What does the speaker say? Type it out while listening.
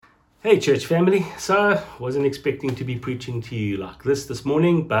Hey, church family. So, wasn't expecting to be preaching to you like this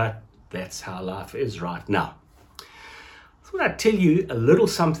morning, but that's how life is right now. I thought I'd tell you a little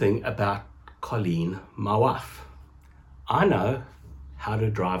something about Colleen, my wife. I know how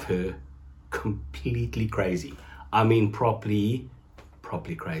to drive her completely crazy. I mean, properly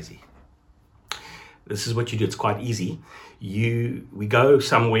crazy. This is what you do. It's quite easy. We go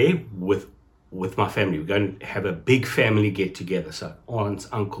somewhere with my family. We're going to have a big family get together. So aunts,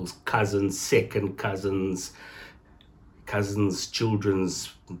 uncles, cousins, second cousins,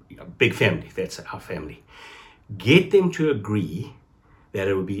 children's, big family. That's our family. Get them to agree that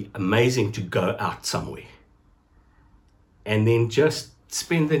it would be amazing to go out somewhere. And then just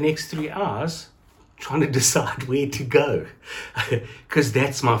spend the next 3 hours trying to decide where to go. Because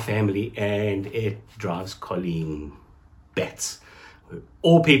that's my family and it drives Colleen bats.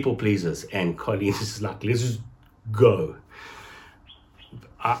 All people pleasers, and Colleen is like, let's just go.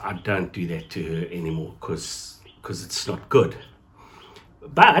 I don't do that to her anymore because it's not good.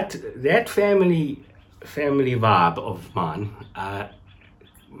 But that family vibe of mine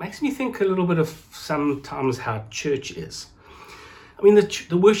makes me think a little bit of sometimes how church is. I mean,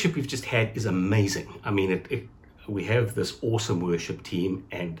 the worship we've just had is amazing. I mean, we have this awesome worship team,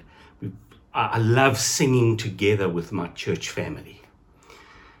 and I love singing together with my church family.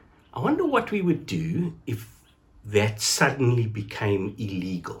 I wonder what we would do if that suddenly became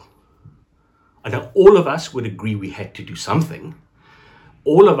illegal. I know all of us would agree we had to do something.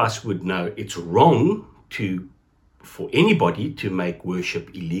 All of us would know it's wrong for anybody to make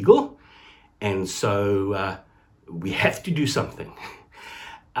worship illegal. And so we have to do something.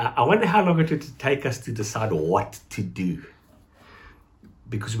 I wonder how long it would take us to decide what to do,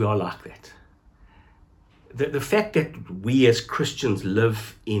 because we are like that. The fact that we as Christians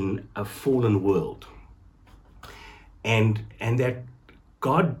live in a fallen world, and that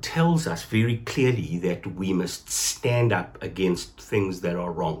God tells us very clearly that we must stand up against things that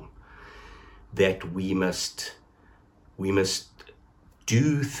are wrong, that we must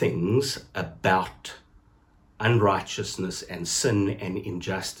do things about unrighteousness and sin and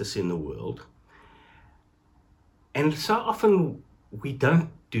injustice in the world. And so often we don't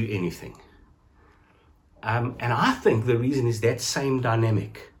do anything. And I think the reason is that same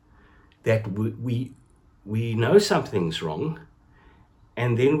dynamic, that we know something's wrong,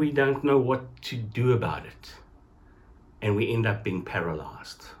 and then we don't know what to do about it. And we end up being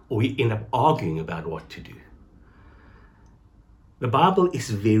paralyzed, or we end up arguing about what to do. The Bible is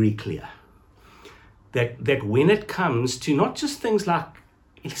very clear that when it comes to not just things like,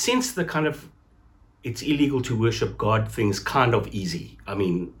 in a sense, the kind of it's illegal to worship God thing is kind of easy. I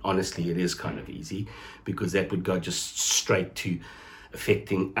mean, honestly, it is kind of easy, because that would go just straight to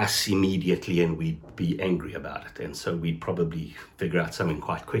affecting us immediately, and we'd be angry about it. And so we'd probably figure out something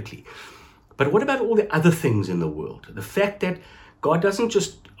quite quickly. But what about all the other things in the world? The fact that God doesn't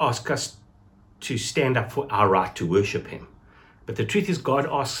just ask us to stand up for our right to worship him, but the truth is God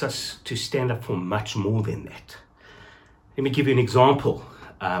asks us to stand up for much more than that. Let me give you an example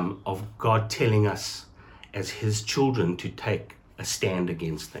of God telling us as his children to take a stand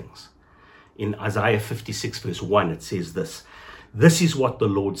against things. In Isaiah 56 verse 1, it says this: "This is what the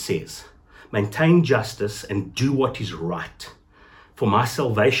Lord says, maintain justice and do what is right, for my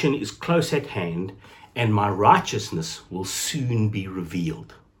salvation is close at hand, and my righteousness will soon be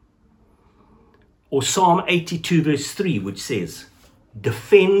revealed." Or Psalm 82 verse 3, which says,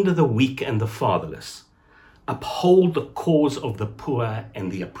 "Defend the weak and the fatherless, uphold the cause of the poor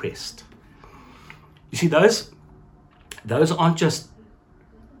and the oppressed." You see, those aren't just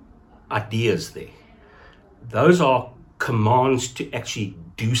ideas there. Those are commands to actually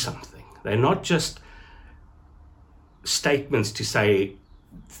do something. They're not just statements to say,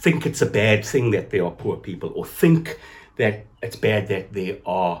 think it's a bad thing that there are poor people, or think that it's bad that there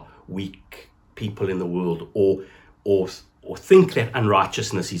are weak people in the world, or think that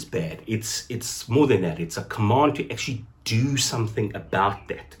unrighteousness is bad. It's more than that. It's a command to actually do something about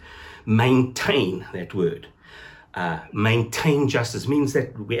that. Maintain, that word. Maintain justice means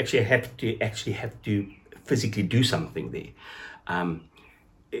that we actually have to physically do something there.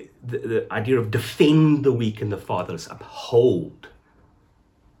 The idea of defend the weak and the fatherless, uphold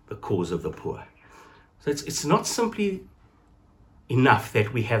the cause of the poor. So it's not simply enough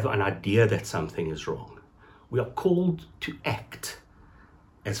that we have an idea that something is wrong. We are called to act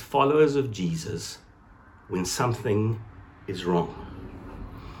as followers of Jesus when something is wrong.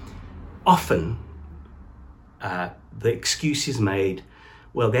 Often, the excuse is made,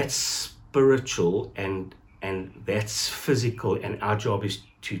 well, that's spiritual and that's physical, and our job is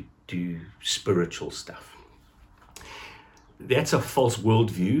to do spiritual stuff. that's a false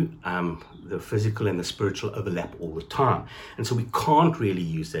worldview. The physical and the spiritual overlap all the time. And so we can't really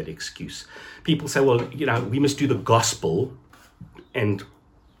use that excuse. People say, well, we must do the gospel and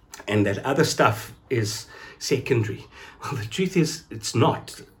that other stuff is secondary. Well, the truth is, it's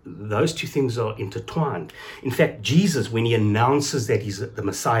not. Those two things are intertwined. In fact, Jesus, when he announces that he's the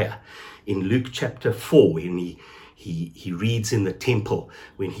Messiah, in Luke chapter 4, when he reads in the temple,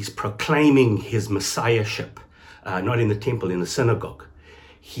 when he's proclaiming his messiahship, not in the temple, in the synagogue,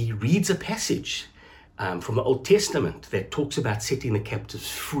 he reads a passage from the Old Testament that talks about setting the captives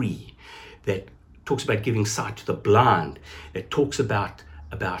free, that talks about giving sight to the blind, that talks about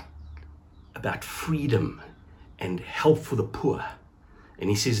freedom and help for the poor. And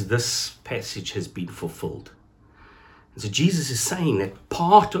he says this passage has been fulfilled. And so Jesus is saying that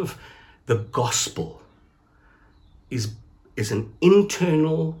part of the gospel is an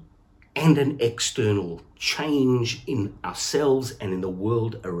internal and an external change in ourselves and in the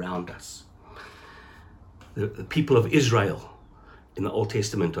world around us. The people of Israel in the Old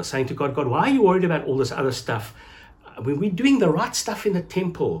Testament are saying to God, God, why are you worried about all this other stuff? When we're doing the right stuff in the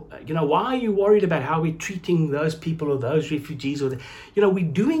temple, why are you worried about how we're treating those people or those refugees?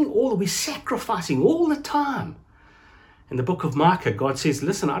 We're sacrificing all the time. In the book of Micah, God says,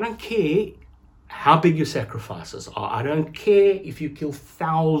 listen, I don't care how big your sacrifices are. I don't care if you kill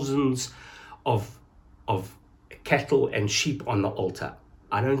thousands of cattle and sheep on the altar.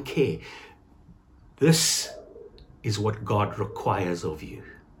 I don't care. This is what God requires of you: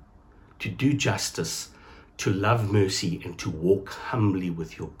 to do justice, to love mercy, and to walk humbly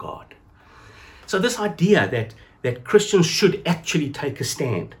with your God. So this idea that Christians should actually take a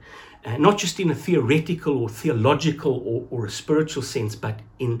stand, not just in a theoretical or theological or a spiritual sense, but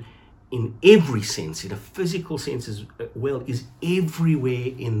in every sense, in a physical sense as well, is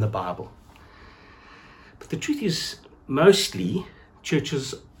everywhere in the Bible. But the truth is, mostly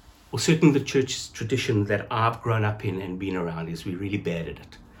churches, or certainly the church tradition that I've grown up in and been around, is we're really bad at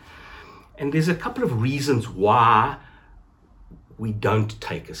it. And there's a couple of reasons why we don't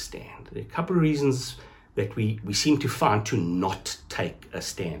take a stand. There are a couple of reasons that we seem to find to not take a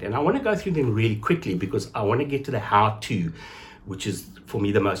stand. And I want to go through them really quickly because I want to get to the how-to, which is, for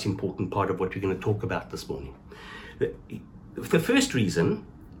me, the most important part of what we're going to talk about this morning. The first reason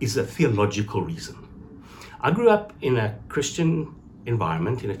is a theological reason. I grew up in a Christian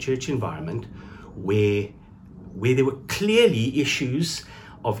environment, in a church environment, where there were clearly issues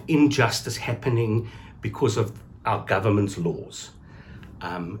of injustice happening because of our government's laws.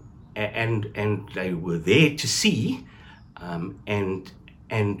 And they were there to see, and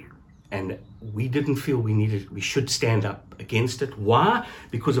we didn't feel we should stand up against it. Why?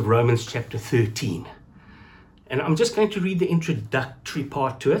 Because of Romans chapter 13. And I'm just going to read the introductory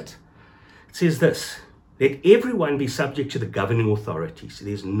part to it. It says this: let everyone be subject to the governing authorities.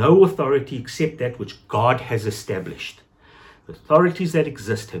 There's no authority except that which God has established. The authorities that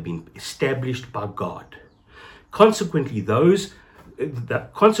exist have been established by God. Consequently,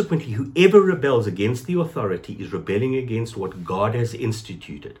 whoever rebels against the authority is rebelling against what God has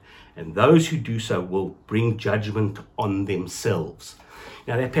instituted, and those who do so will bring judgment on themselves.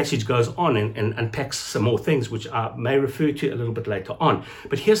 Now, that passage goes on and unpacks some more things, which I may refer to a little bit later on.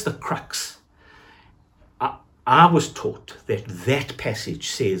 But here's the crux. I was taught that passage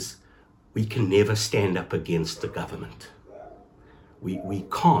says we can never stand up against the government. We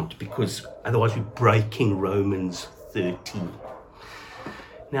can't, because otherwise we're breaking Romans 13.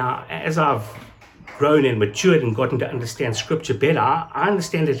 Now, as I've grown and matured and gotten to understand Scripture better, I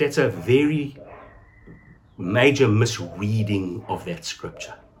understand that that's a very major misreading of that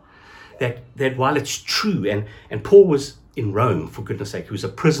Scripture. That while it's true, and Paul was in Rome, for goodness sake, he was a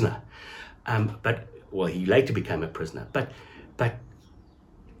prisoner, he later became a prisoner, but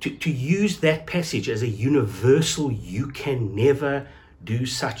to use that passage as a universal, you can never do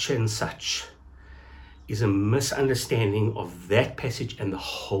such and such, is a misunderstanding of that passage and the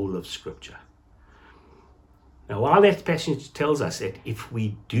whole of Scripture. Now, while that passage tells us that if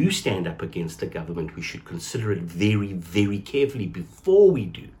we do stand up against the government, we should consider it very, very carefully before we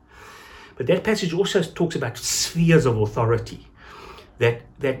do. But that passage also talks about spheres of authority, that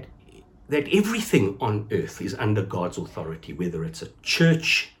everything on earth is under God's authority, whether it's a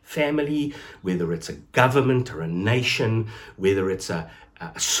church family, whether it's a government or a nation, whether it's a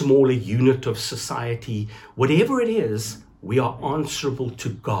smaller unit of society, whatever it is, we are answerable to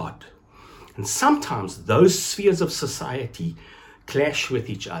God. And sometimes those spheres of society clash with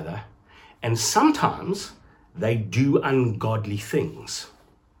each other, and sometimes they do ungodly things.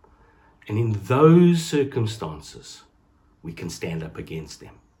 And in those circumstances, we can stand up against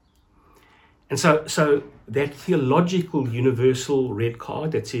them. And so that theological universal red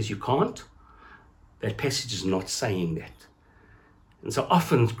card that says you can't, that passage is not saying that. And so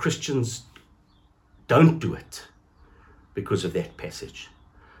often Christians don't do it because of that passage.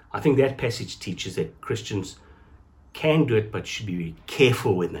 I think that passage teaches that Christians can do it, but should be very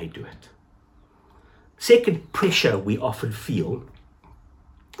careful when they do it. Second pressure we often feel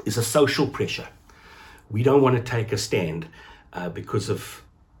is a social pressure. We don't want to take a stand because of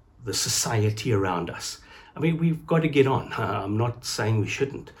the society around us. I mean, we've got to get on. I'm not saying we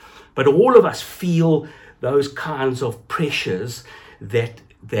shouldn't. But all of us feel those kinds of pressures that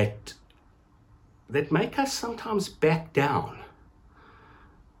make us sometimes back down.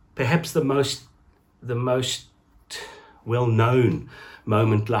 Perhaps the most well-known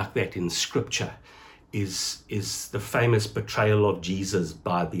moment like that in Scripture is the famous betrayal of Jesus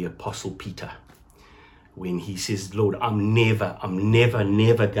by the Apostle Peter, when he says, Lord, I'm never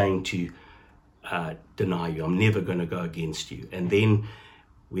going to deny you. I'm never going to go against you. And then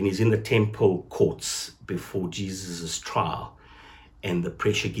when he's in the temple courts before Jesus' trial, and the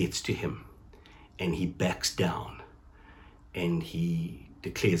pressure gets to him, and he backs down, and he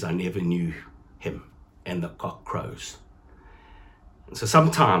declares, I never knew him, and the cock crows. And so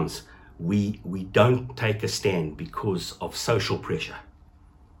sometimes we don't take a stand because of social pressure.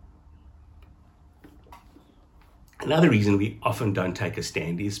 Another reason we often don't take a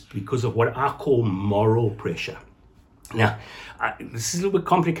stand is because of what I call moral pressure. Now, this is a little bit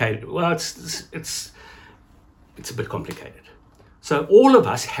complicated. Well, it's a bit complicated. So all of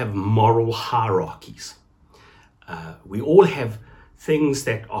us have moral hierarchies. We all have things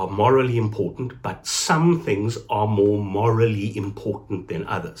that are morally important, but some things are more morally important than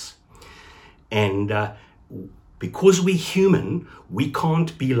others. And because we're human, we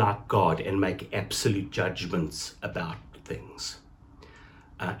can't be like God and make absolute judgments about things.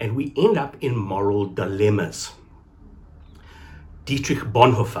 And we end up in moral dilemmas. Dietrich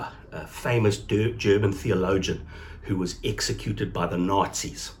Bonhoeffer, a famous German theologian who was executed by the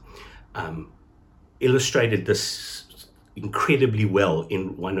Nazis, illustrated this incredibly well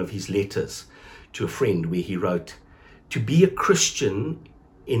in one of his letters to a friend, where he wrote, to be a Christian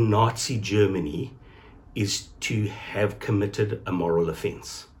in Nazi Germany is to have committed a moral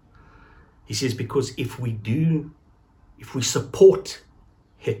offense. He says, because if we support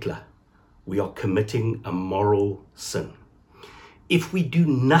Hitler, we are committing a moral sin. If we do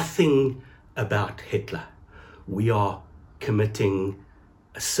nothing about Hitler, we are committing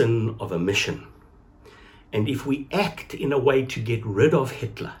a sin of omission. And if we act in a way to get rid of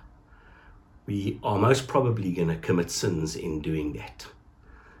Hitler, we are most probably going to commit sins in doing that.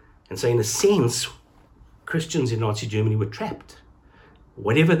 And so in a sense, Christians in Nazi Germany were trapped.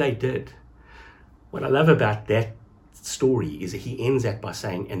 Whatever they did. What I love about that story is that he ends that by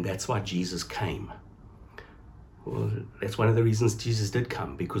saying, and that's why Jesus came. Well, that's one of the reasons Jesus did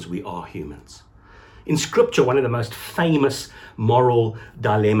come, because we are humans. In Scripture, one of the most famous moral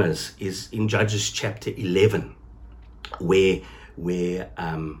dilemmas is in Judges chapter 11, where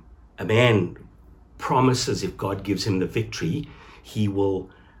a man promises if God gives him the victory, he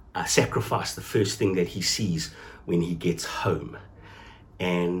will sacrifice the first thing that he sees when he gets home.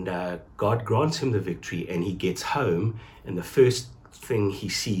 And God grants him the victory, and he gets home, and the first thing he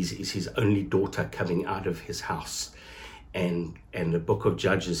sees is his only daughter coming out of his house. And the book of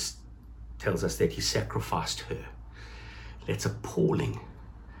Judges tells us that he sacrificed her. That's appalling.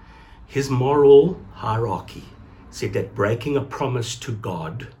 His moral hierarchy said that breaking a promise to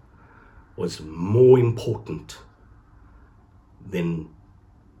God was more important than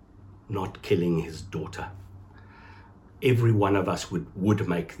not killing his daughter. Every one of us would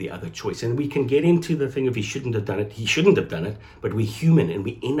make the other choice. And we can get into the thing of he shouldn't have done it, but we're human and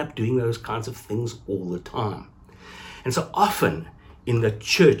we end up doing those kinds of things all the time. And so often in the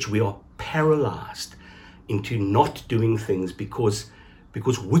church, we are paralyzed into not doing things because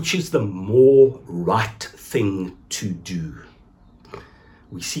which is the more right thing to do.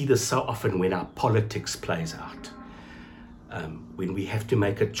 We see this so often when our politics plays out. When we have to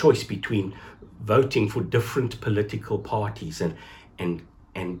make a choice between voting for different political parties and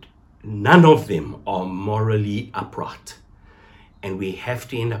none of them are morally upright. And we have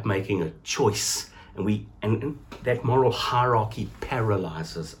to end up making a choice, and that moral hierarchy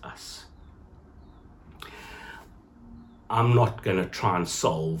paralyzes us. I'm not going to try and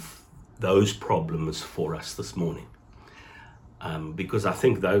solve those problems for us this morning. Because I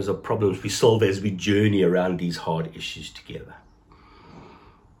think those are problems we solve as we journey around these hard issues together.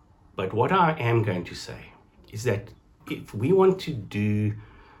 But what I am going to say is that if we want to do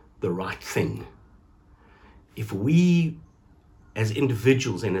the right thing, if we as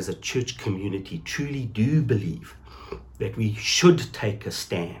individuals and as a church community, truly do believe that we should take a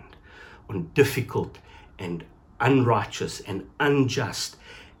stand on difficult and unrighteous and unjust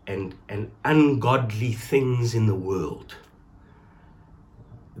and ungodly things in the world,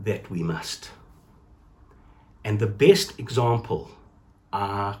 that we must. And the best example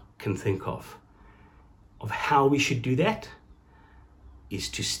I can think of how we should do that is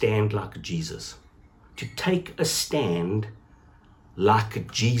to stand like Jesus, to take a stand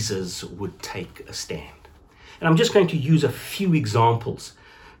like Jesus would take a stand. And I'm just going to use a few examples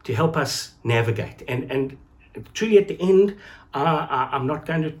to help us navigate. And truly at the end, I'm not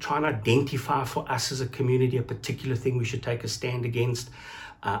going to try and identify for us as a community a particular thing we should take a stand against.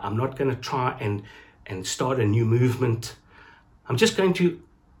 I'm not going to try and start a new movement. I'm just going to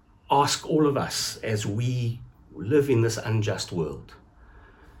ask all of us, as we live in this unjust world,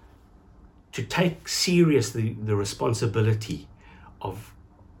 to take seriously the responsibility of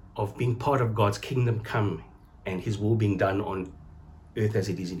being part of God's kingdom come and his will being done on earth as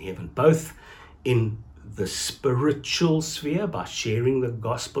it is in heaven, both in the spiritual sphere by sharing the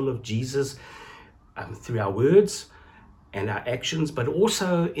gospel of Jesus through our words and our actions, but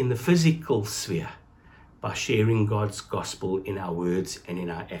also in the physical sphere by sharing God's gospel in our words and in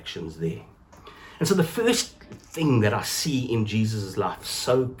our actions there. And so the first thing that I see in Jesus' life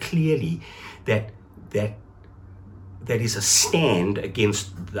so clearly that is a stand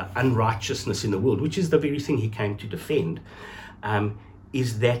against the unrighteousness in the world, which is the very thing he came to defend,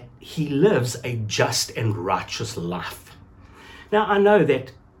 is that he lives a just and righteous life. Now, I know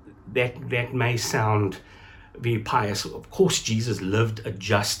that may sound very pious. Of course, Jesus lived a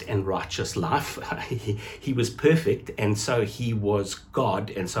just and righteous life. He was perfect, and so he was God,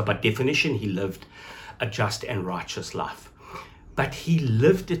 and so by definition, he lived a just and righteous life. But he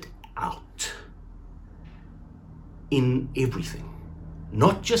lived it out in everything,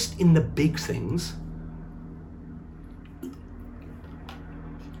 not just in the big things,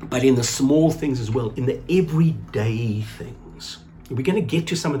 but in the small things as well, in the everyday things. We're going to get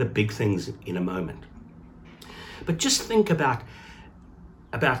to some of the big things in a moment. But just think about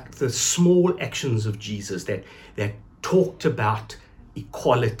the small actions of Jesus that talked about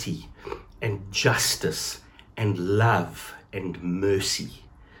equality and justice and love and mercy,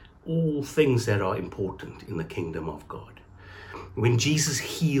 all things that are important in the kingdom of God. When Jesus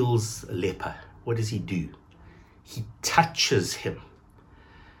heals a leper, what does he do? He touches him.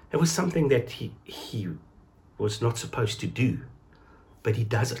 It was something that he was not supposed to do, but he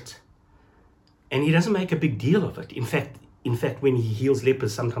does it. And he doesn't make a big deal of it. In fact, when he heals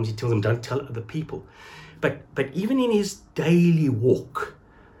lepers, sometimes he tells them, don't tell other people. But even in his daily walk,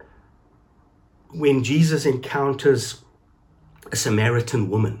 when Jesus encounters a Samaritan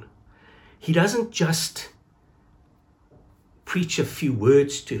woman, he doesn't just preach a few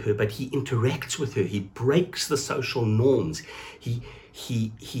words to her, but he interacts with her. He breaks the social norms. He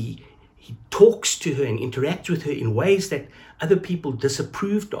talks to her and interacts with her in ways that other people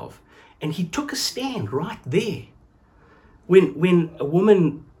disapproved of. And he took a stand right there. When a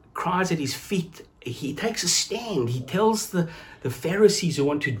woman cries at his feet, he takes a stand. He tells the Pharisees who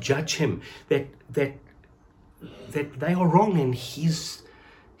want to judge him that they are wrong, and he's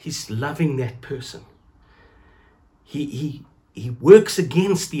loving that person. He works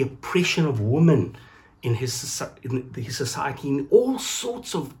against the oppression of women in his society in all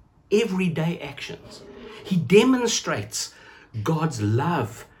sorts of everyday actions. He demonstrates God's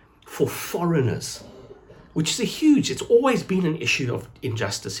love for foreigners, which is it's always been an issue of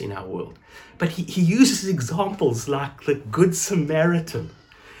injustice in our world. But he uses examples like the Good Samaritan.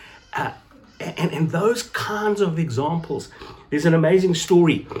 And those kinds of examples. There's an amazing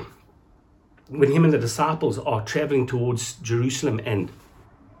story when him and the disciples are traveling towards Jerusalem and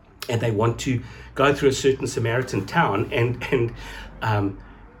they want to go through a certain Samaritan town, and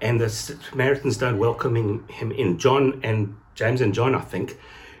the Samaritans don't welcome him in. James and John, I think,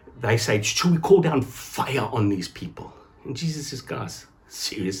 they say, should we call down fire on these people? And Jesus says, guys,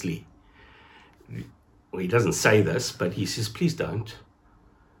 seriously. Well, he doesn't say this, but he says, please don't.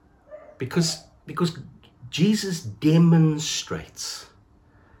 Because Jesus demonstrates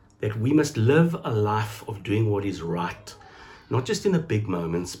that we must live a life of doing what is right, not just in the big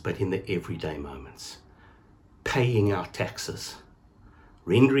moments, but in the everyday moments. Paying our taxes,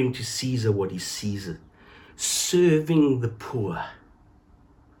 rendering to Caesar what is Caesar, serving the poor,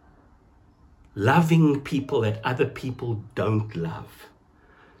 loving people that other people don't love,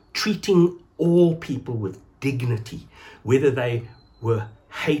 treating all people with dignity, whether they were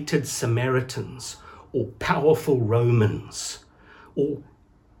hated Samaritans or powerful Romans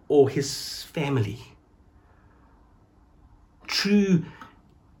or his family. true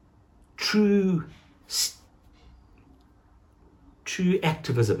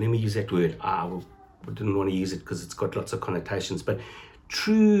activism, let me use that word. I didn't want to use it because it's got lots of connotations, but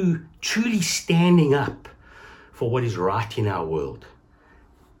truly standing up for what is right in our world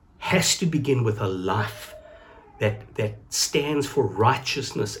has to begin with a life that stands for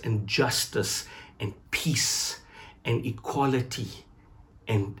righteousness and justice and peace and equality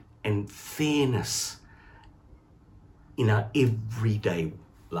and fairness in our everyday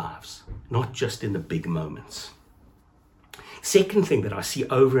lives, not just in the big moments. Second thing that I see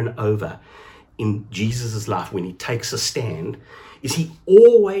over and over in Jesus' life when he takes a stand is he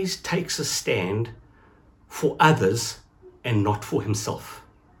always takes a stand for others and not for himself.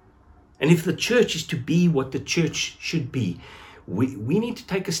 And if the church is to be what the church should be, we need to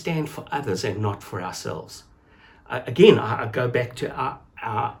take a stand for others and not for ourselves. Again, I go back to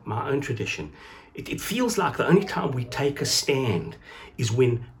my own tradition. It feels like the only time we take a stand is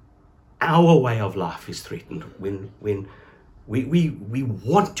when our way of life is threatened, when we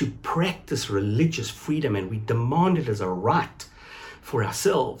want to practice religious freedom and we demand it as a right for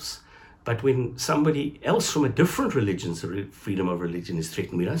ourselves. But when somebody else from a different religion's freedom of religion is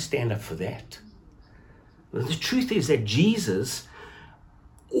threatened, we don't stand up for that. But the truth is that Jesus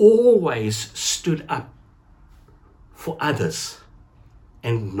always stood up for others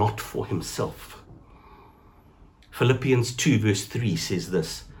and not for himself. Philippians 2 verse 3 says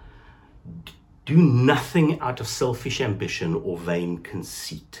this: do nothing out of selfish ambition or vain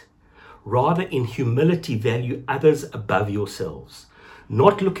conceit. Rather, in humility, value others above yourselves,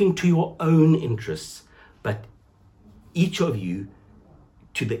 not looking to your own interests, but each of you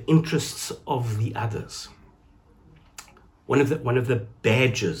to the interests of the others. One of the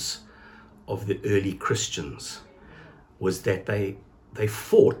badges of the early Christians was that they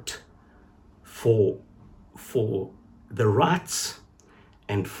fought for the rights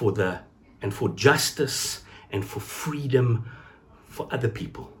and for justice and for freedom for other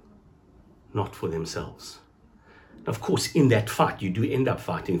people, not for themselves. Of course, in that fight, you do end up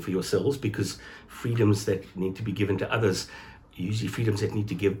fighting for yourselves, because freedoms that need to be given to others are usually freedoms that need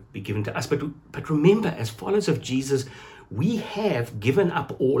to be given to us. But remember, as followers of Jesus, we have given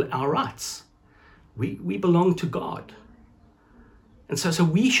up all our rights. We belong to God. And so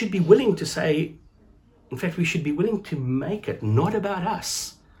we should be willing to say, in fact, we should be willing to make it not about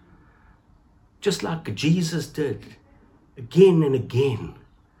us. Just like Jesus did again and again.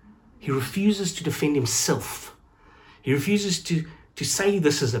 He refuses to defend himself. He refuses to say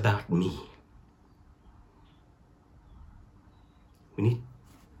this is about me.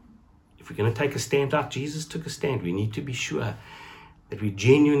 If we're going to take a stand like Jesus took a stand, we need to be sure that we're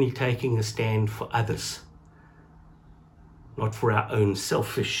genuinely taking a stand for others, not for our own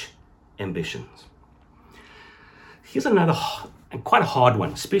selfish ambitions. Here's another, and quite a hard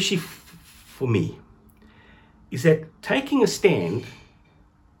one, especially for me, is that taking a stand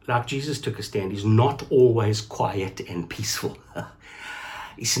like Jesus took a stand is not always quiet and peaceful.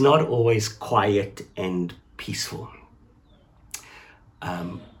 It's not always quiet and peaceful.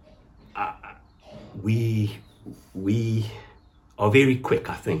 We are very quick,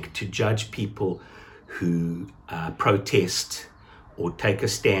 I think, to judge people who protest or take a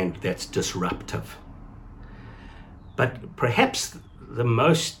stand that's disruptive. But perhaps the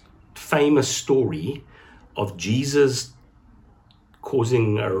most famous story of Jesus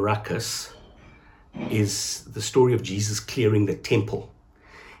causing a ruckus is the story of Jesus clearing the temple.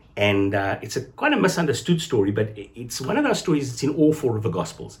 And it's quite a misunderstood story, but it's one of those stories that's in all four of the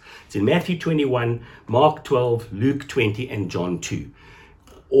Gospels. It's in Matthew 21, Mark 12, Luke 20, and John 2.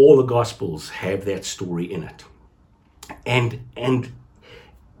 All the Gospels have that story in it. And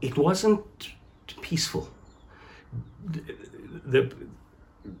it wasn't peaceful.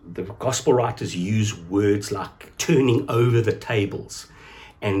 The Gospel writers use words like turning over the tables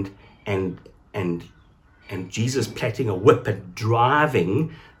and Jesus plaiting a whip and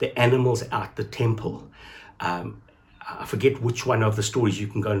driving the animals out the temple. I forget which one of the stories, you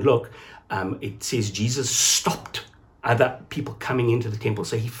can go and look. It says Jesus stopped other people coming into the temple.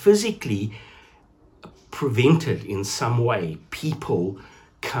 So he physically prevented in some way people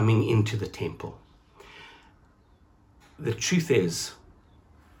coming into the temple. The truth is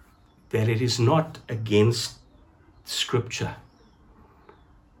that it is not against Scripture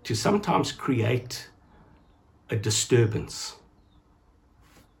to sometimes create a disturbance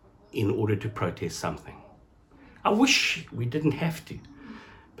in order to protest something. I wish we didn't have to.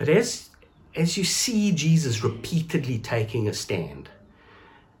 But as you see Jesus repeatedly taking a stand,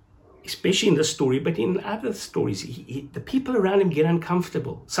 especially in this story, but in other stories, the people around him get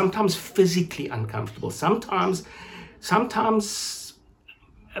uncomfortable, sometimes physically uncomfortable, sometimes sometimes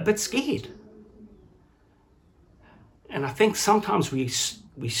a bit scared. And I think sometimes we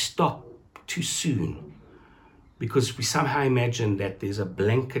stop too soon because we somehow imagine that there's a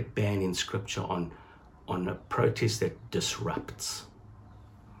blanket ban in Scripture on a protest that disrupts.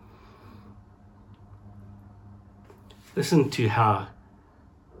 Listen to how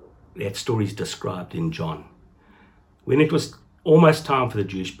that story is described in John. When it was almost time for the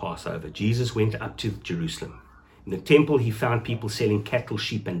Jewish Passover, Jesus went up to Jerusalem. In the temple, he found people selling cattle,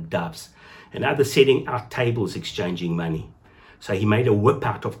 sheep, and doves, and others setting out tables exchanging money. So he made a whip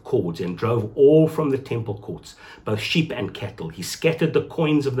out of cords and drove all from the temple courts, both sheep and cattle. He scattered the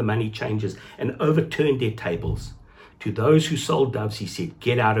coins of the money changers and overturned their tables. To those who sold doves, he said,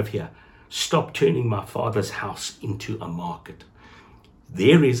 "Get out of here. Stop turning my Father's house into a market."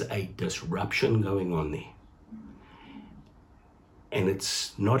 There is a disruption going on there. And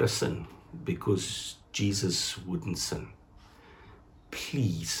it's not a sin because Jesus wouldn't sin.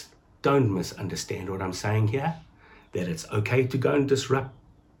 Please don't misunderstand what I'm saying here, that it's okay to go and disrupt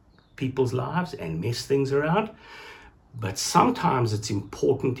people's lives and mess things around. But sometimes it's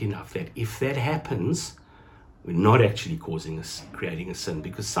important enough that if that happens, we're not actually creating a sin,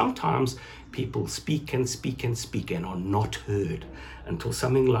 because sometimes people speak and speak and speak and are not heard until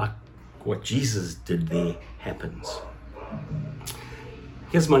something like what Jesus did there happens.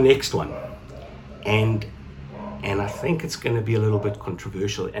 Here's my next one, and I think it's going to be a little bit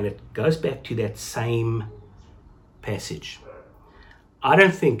controversial, and it goes back to that same passage. I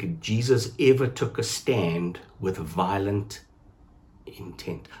don't think Jesus ever took a stand with violent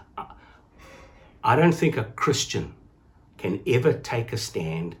intent. I don't think a Christian can ever take a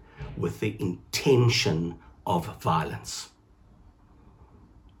stand with the intention of violence.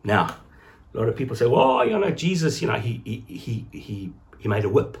 Now, a lot of people say, "Well, Jesus, he made a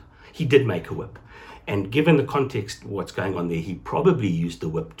whip." He did make a whip. And given the context of what's going on there, he probably used the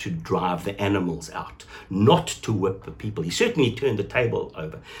whip to drive the animals out, not to whip the people. He certainly turned the table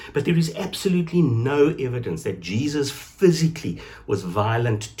over. But there is absolutely no evidence that Jesus physically was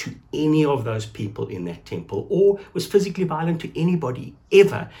violent to any of those people in that temple, or was physically violent to anybody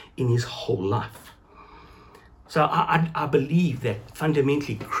ever in his whole life. So I believe that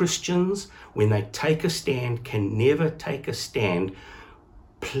fundamentally Christians, when they take a stand, can never take a stand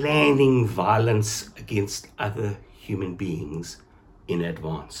planning violence against other human beings in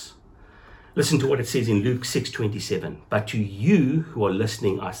advance. Listen to what it says in Luke 6:27. "But to you who are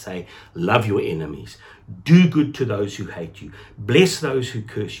listening, I say, love your enemies. Do good to those who hate you. Bless those who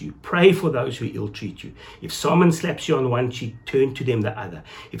curse you. Pray for those who ill-treat you. If someone slaps you on one cheek, turn to them the other.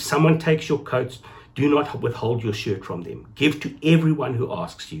 If someone takes your coat, do not withhold your shirt from them. Give to everyone who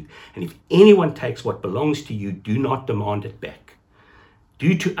asks you. And if anyone takes what belongs to you, do not demand it back.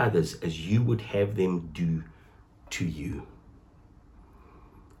 Do to others as you would have them do to you."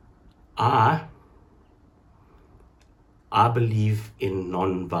 I believe in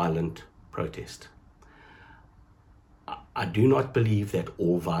non-violent protest. I do not believe that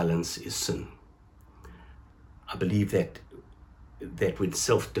all violence is sin. I believe that when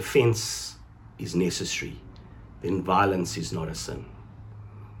self-defense is necessary, then violence is not a sin.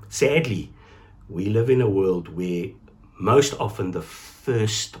 Sadly, we live in a world where most often the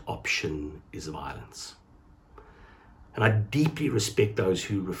first option is violence. And I deeply respect those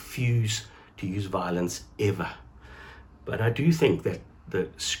who refuse to use violence ever. But I do think that the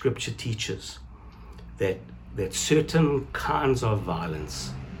Scripture teaches that certain kinds of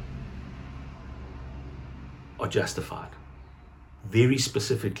violence are justified. Very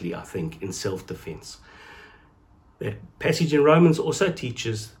specifically, I think, in self-defense. That passage in Romans also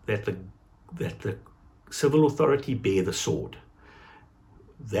teaches that the civil authority bear the sword.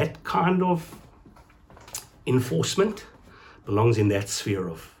 That kind of enforcement belongs in that sphere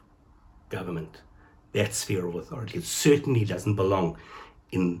of government, that sphere of authority. It certainly doesn't belong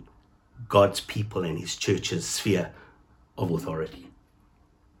in God's people and his church's sphere of authority.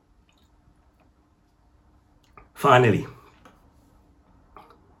 Finally,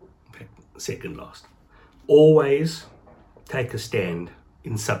 second last, always take a stand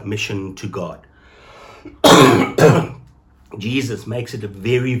in submission to God. Jesus makes it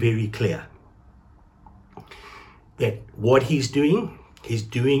very, very clear that what he's doing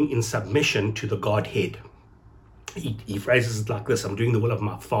in submission to the Godhead. He phrases it like this: "I'm doing the will of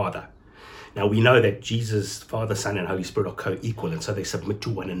my Father." Now we know that Jesus, Father, Son, and Holy Spirit are co-equal, and so they submit to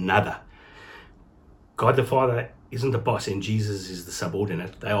one another. God the Father isn't the boss and Jesus is the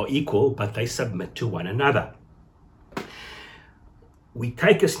subordinate. They are equal, but they submit to one another. We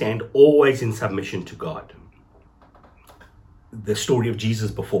take a stand always in submission to God. The story of Jesus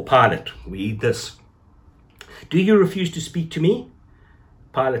before Pilate, we read this: Do you refuse to speak to me?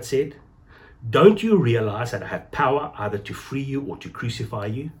 Pilate said. Don't you realize that I have power either to free you or to crucify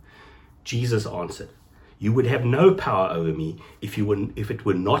you? Jesus answered, you would have no power over me if it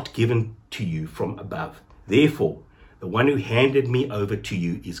were not given to you from above. Therefore, the one who handed me over to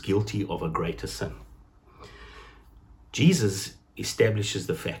you is guilty of a greater sin. Jesus establishes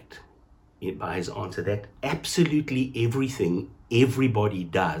the fact by his answer that absolutely everything everybody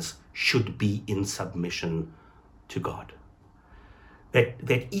does should be in submission to God.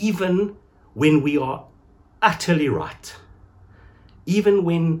 That even when we are utterly right, even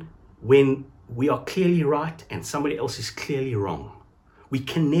when we are clearly right and somebody else is clearly wrong, we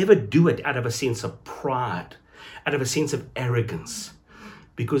can never do it out of a sense of pride, out of a sense of arrogance,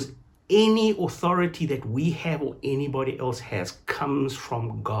 because any authority that we have or anybody else has comes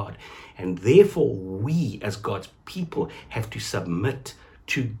from God. And therefore, we as God's people have to submit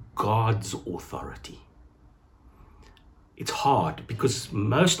to God's authority. It's hard because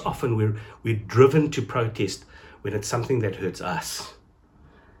most often we're driven to protest when it's something that hurts us.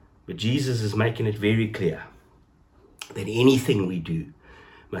 But Jesus is making it very clear that anything we do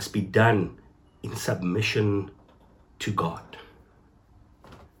must be done in submission to God.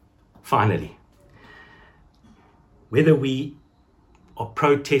 Finally, whether we are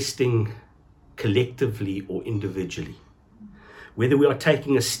protesting collectively or individually, whether we are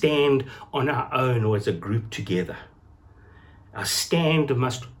taking a stand on our own or as a group together, our stand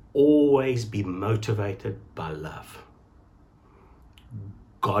must always be motivated by love.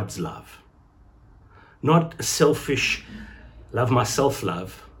 God's love. Not a selfish, love myself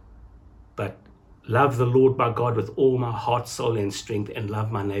love, but love the Lord my God with all my heart, soul, and strength, and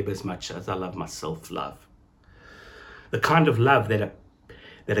love my neighbor as much as I love myself love. The kind of love that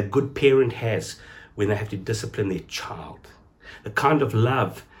a good parent has when they have to discipline their child. The kind of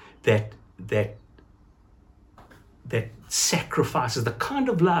love that sacrifices, the kind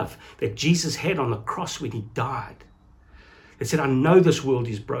of love that Jesus had on the cross when he died. They said, I know this world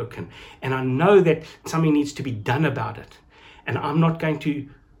is broken, and I know that something needs to be done about it. And I'm not going to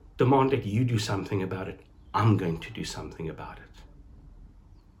demand that you do something about it. I'm going to do something about it.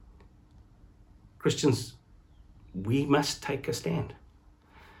 Christians, we must take a stand.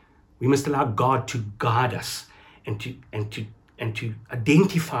 We must allow God to guide us and to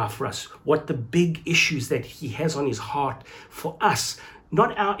identify for us what the big issues that he has on his heart for us,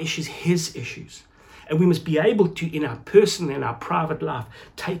 not our issues, his issues. And we must be able to, in our personal and our private life,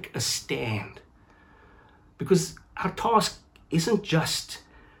 take a stand. Because our task isn't just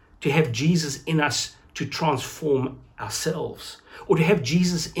to have Jesus in us to transform ourselves, or to have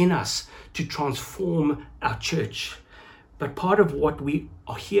Jesus in us to transform our church. But part of what we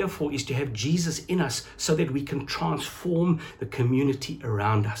are here for is to have Jesus in us so that we can transform the community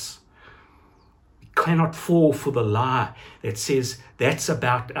around us. We cannot fall for the lie that says that's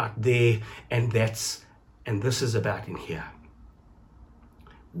about out there and this is about in here.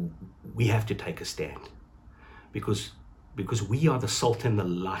 We have to take a stand because we are the salt and the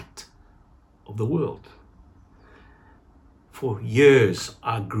light of the world. For years,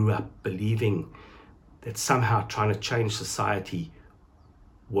 I grew up believing that somehow trying to change society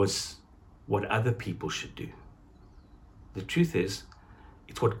was what other people should do. The truth is,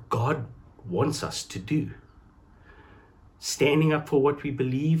 it's what God wants us to do. Standing up for what we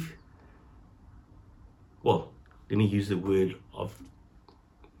believe. Well, let me use the word of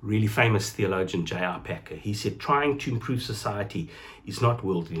really famous theologian J.I. Packer. He said, trying to improve society is not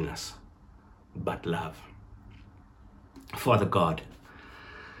worldliness, but love. Father God,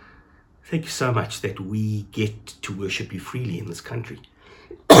 thank you so much that we get to worship you freely in this country.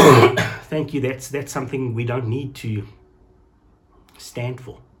 Thank you, that's something we don't need to stand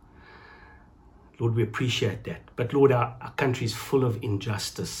for. Lord, we appreciate that. But Lord, our country is full of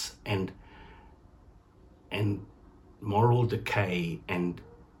injustice and moral decay and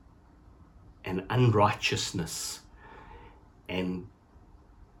unrighteousness and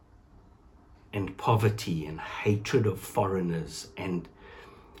poverty and hatred of foreigners and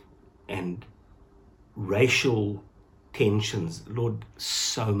racial tensions. Lord,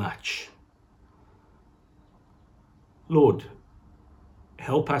 so much. Lord,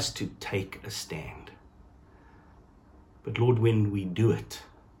 help us to take a stand. But Lord, when we do it,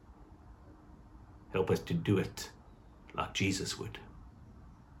 help us to do it like Jesus would.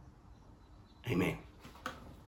 Amen.